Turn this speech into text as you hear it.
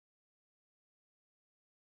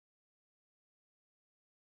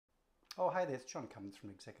Oh, hey there, it's John Cummins from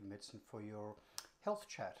Executive Medicine for your health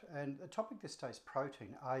chat. And the topic this day is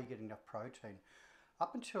protein. Are you getting enough protein?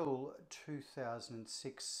 Up until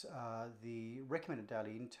 2006, the recommended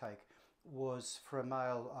daily intake was for a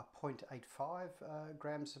male 0.85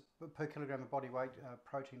 grams per kilogram of body weight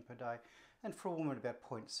protein per day, and for a woman about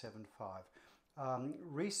 0.75.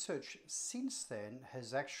 Research since then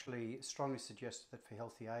has actually strongly suggested that for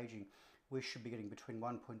healthy aging, we should be getting between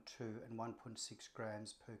 1.2 and 1.6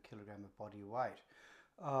 grams per kilogram of body weight.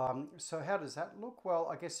 So how does that look? Well,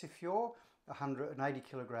 I guess if you're a 180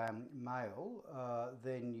 kilogram male,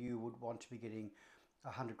 then you would want to be getting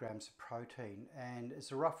 100 grams of protein. And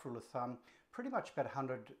as a rough rule of thumb, pretty much about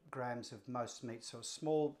 100 grams of most meat. So a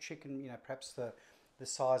small chicken, perhaps the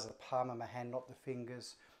size of the palm of my hand, not the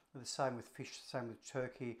fingers. The same with fish, the same with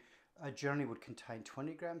turkey. Generally would contain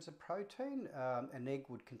 20 grams of protein. An egg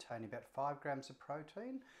would contain about 5 grams of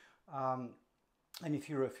protein. And if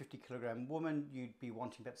you're a 50 kilogram woman, you'd be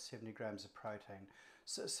wanting about 70 grams of protein.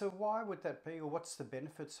 So why would that be, or what's the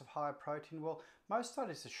benefits of higher protein? Well, most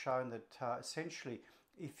studies have shown that essentially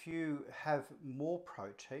if you have more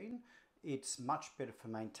protein, it's much better for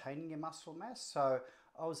maintaining your muscle mass. So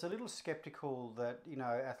I was a little skeptical that,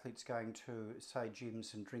 athletes going to, say,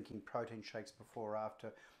 gyms and drinking protein shakes before or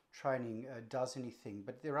after training does anything.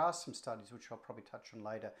 But there are some studies, which I'll probably touch on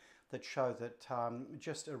later, that show that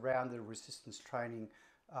just around the resistance training,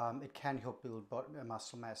 it can help build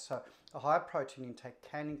muscle mass. So a higher protein intake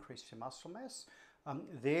can increase your muscle mass.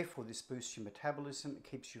 Therefore, this boosts your metabolism, it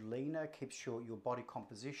keeps you leaner, keeps your body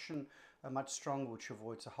composition much stronger, which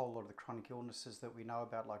avoids a whole lot of the chronic illnesses that we know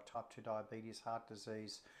about, like type 2 diabetes, heart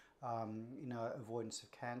disease, avoidance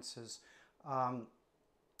of cancers.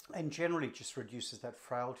 And generally just reduces that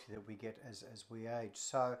frailty that we get as we age.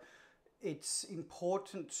 So it's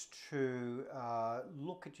important to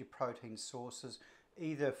look at your protein sources,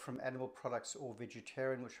 either from animal products or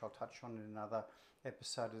vegetarian, which I'll touch on in another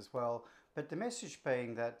episode as well. But the message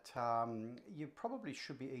being that you probably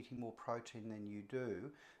should be eating more protein than you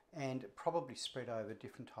do, and probably spread over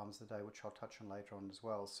different times of the day, which I'll touch on later on as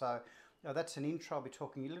well. So that's an intro. I'll be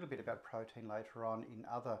talking a little bit about protein later on in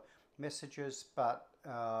other messages, but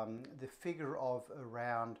the figure of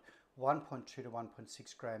around 1.2 to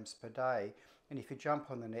 1.6 grams per day. And if you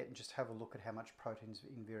jump on the net and just have a look at how much protein is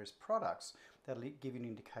in various products, that'll give you an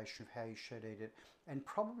indication of how you should eat it. And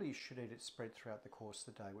probably you should eat it spread throughout the course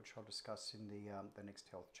of the day, which I'll discuss in the next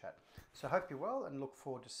health chat. So I hope you're well and look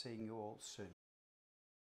forward to seeing you all soon.